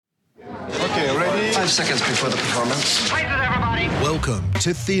5 seconds before the performance. Places, everybody. Welcome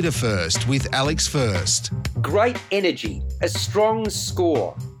to Theatre First with Alex First. Great energy, a strong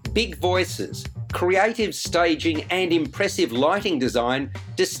score, big voices, creative staging and impressive lighting design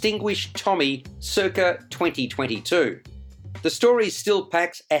distinguished Tommy circa 2022. The story still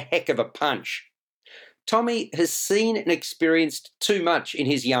packs a heck of a punch. Tommy has seen and experienced too much in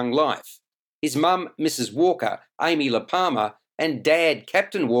his young life. His mum, Mrs. Walker, Amy LaPalmer, and dad,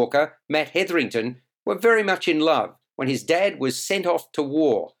 Captain Walker, Matt Hetherington, were very much in love when his dad was sent off to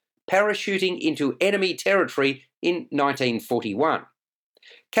war, parachuting into enemy territory in 1941.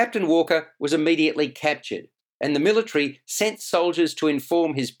 Captain Walker was immediately captured, and the military sent soldiers to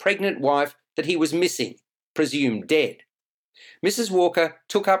inform his pregnant wife that he was missing, presumed dead. Mrs. Walker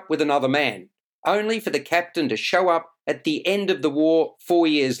took up with another man, only for the captain to show up at the end of the war 4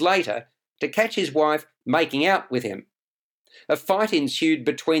 years later to catch his wife making out with him. A fight ensued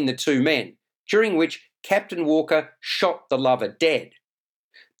between the two men, during which Captain Walker shot the lover dead.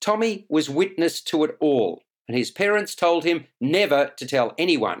 Tommy was witness to it all, and his parents told him never to tell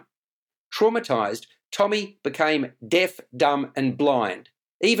anyone. Traumatised, Tommy became deaf, dumb and blind,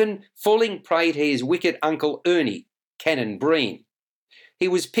 even falling prey to his wicked uncle Ernie, Cannon Breen. He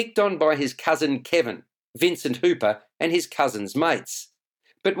was picked on by his cousin Kevin, Vincent Hooper and his cousin's mates.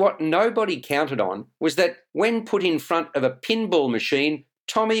 But what nobody counted on was that when put in front of a pinball machine,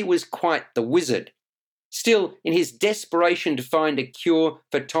 Tommy was quite the wizard. Still, in his desperation to find a cure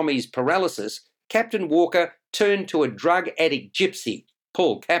for Tommy's paralysis, Captain Walker turned to a drug addict gypsy,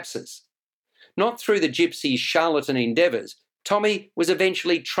 Paul Capsis. Not through the gypsy's charlatan endeavours, Tommy was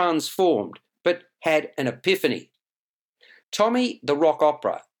eventually transformed, but had an epiphany. Tommy the Rock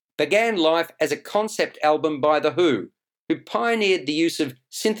Opera began life as a concept album by The Who pioneered the use of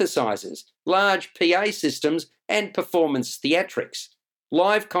synthesizers, large PA systems and performance theatrics.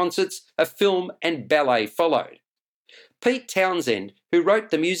 Live concerts, a film and ballet followed. Pete Townsend, who wrote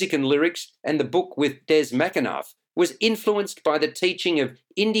the music and lyrics and the book with Des McAnuff, was influenced by the teaching of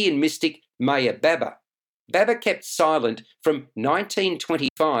Indian mystic Meher Baba. Baba kept silent from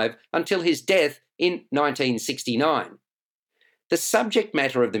 1925 until his death in 1969. The subject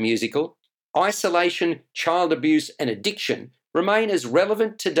matter of the musical, isolation, child abuse and addiction, remain as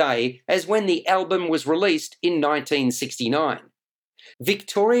relevant today as when the album was released in 1969.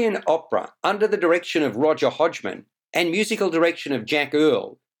 Victorian opera, under the direction of Roger Hodgman and musical direction of Jack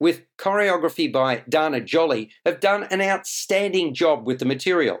Earl, with choreography by Dana Jolly, have done an outstanding job with the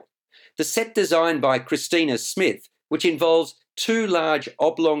material. The set design by Christina Smith, which involves two large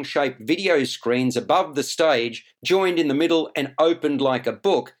oblong-shaped video screens above the stage, joined in the middle and opened like a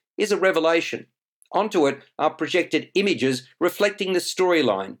book, is a revelation. Onto it are projected images reflecting the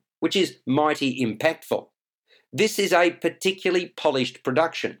storyline, which is mighty impactful. This is a particularly polished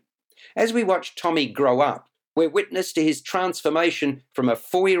production. As we watch Tommy grow up, we're witness to his transformation from a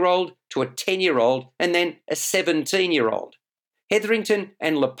 4-year-old to a 10-year-old and then a 17-year-old. Hetherington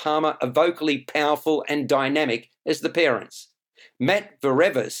and LaPalmer are vocally powerful and dynamic as the parents. Matt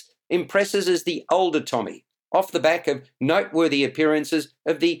Varevas impresses as the older Tommy, off the back of noteworthy appearances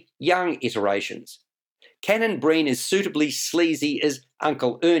of the young iterations. Cannon Breen is suitably sleazy as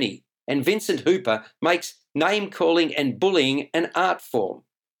Uncle Ernie, and Vincent Hooper makes name-calling and bullying an art form.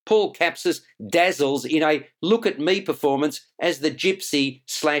 Paul Capsis dazzles in a look-at-me performance as the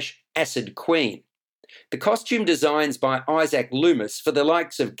gypsy/acid queen. The costume designs by Isaac Loomis for the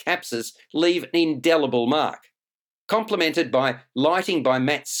likes of Capsis leave an indelible mark. Complemented by lighting by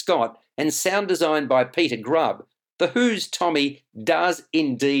Matt Scott and sound design by Peter Grubb, The Who's Tommy does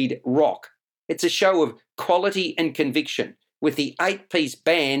indeed rock. It's a show of quality and conviction, with the 8-piece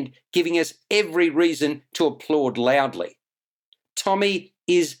band giving us every reason to applaud loudly. Tommy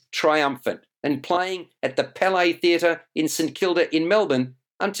is triumphant and playing at the Palais Theatre in St Kilda in Melbourne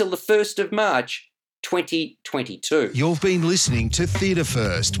until the 1st of March 2022. You've been listening to Theatre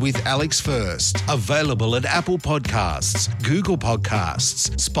First with Alex First. Available at Apple Podcasts, Google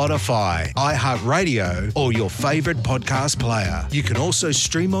Podcasts, Spotify, iHeartRadio, or your favourite podcast player. You can also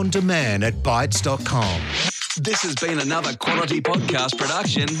stream on demand at Bytes.com. This has been another quality podcast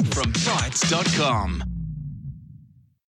production from Bytes.com.